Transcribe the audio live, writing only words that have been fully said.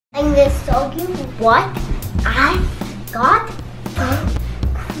I'm gonna show you what I got for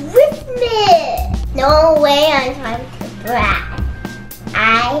Christmas. No way I'm trying to brag.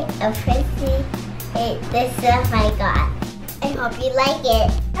 I appreciate the stuff I got. I hope you like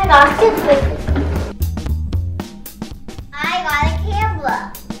it. I got some for Christmas. I got a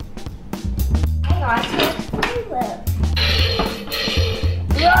camera. I got some fireworks.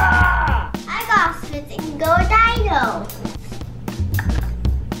 Yeah! I got Split and Go Dino.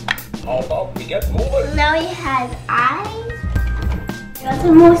 How about we get moving? Now he has eyes. I got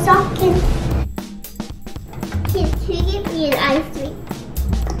some more stockings. Kids, who give me an ice cream?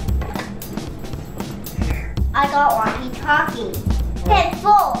 I got walkie-talkie. Head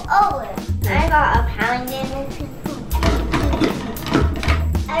full over. I got a pound in it.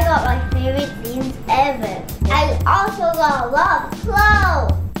 I got my favorite things ever. I also got a lot of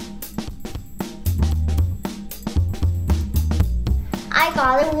clothes. I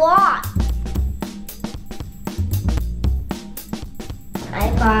got a watch. I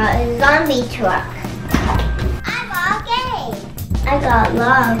got a zombie truck. I got a game. I got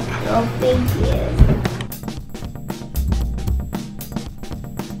lots of figures.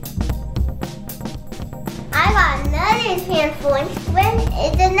 I got another transform when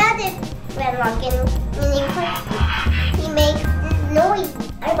it's another grimlock in mini Christmas. He makes this noise.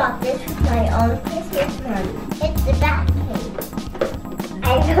 I got this with my own Christmas money. It's the back cave. I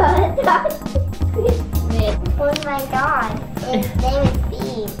got a dog Christmas for my dog. His name is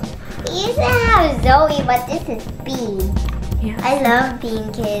Bean. He used to have Zoe, but this is Bean. Yeah. I love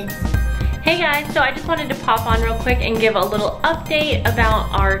Bean kids. Hey guys, so I just wanted to pop on real quick and give a little update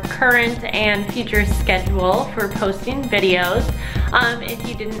about our current and future schedule for posting videos. If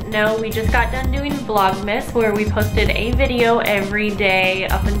you didn't know, we just got done doing Vlogmas where we posted a video every day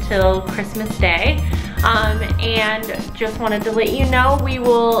up until Christmas Day. And just wanted to let you know we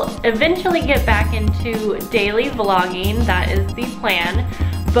will eventually get back into daily vlogging. That is the plan.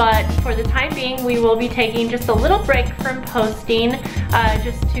 But for the time being, we will be taking just a little break from posting,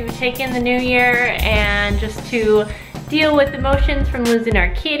 just to take in the new year and just to deal with emotions from losing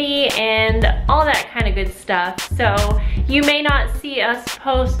our kitty and all that kind of good stuff. So you may not see us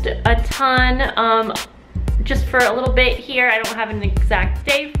post a ton, just for a little bit here. I don't have an exact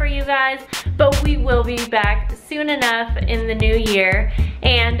day for you guys, but we will be back soon enough in the new year.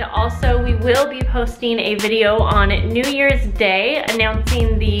 And also we will be posting a video on New Year's Day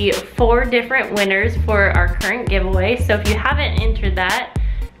announcing the 4 different winners for our current giveaway. So if you haven't entered that,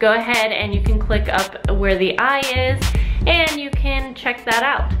 go ahead and you can click up where the eye is and you can check that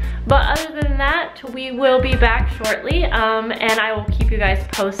out. But other than that, we will be back shortly, and I will keep you guys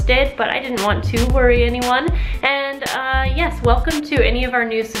posted, but I didn't want to worry anyone. And yes, welcome to any of our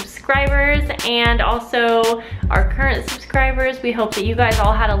new subscribers and also our current subscribers. We hope that you guys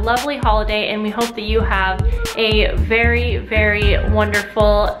all had a lovely holiday, and we hope that you have a very, very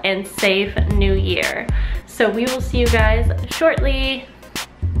wonderful and safe new year. So we will see you guys shortly.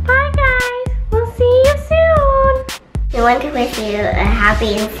 Bye guys, we'll see you soon. We want to wish you a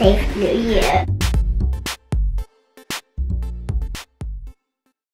happy and safe new year.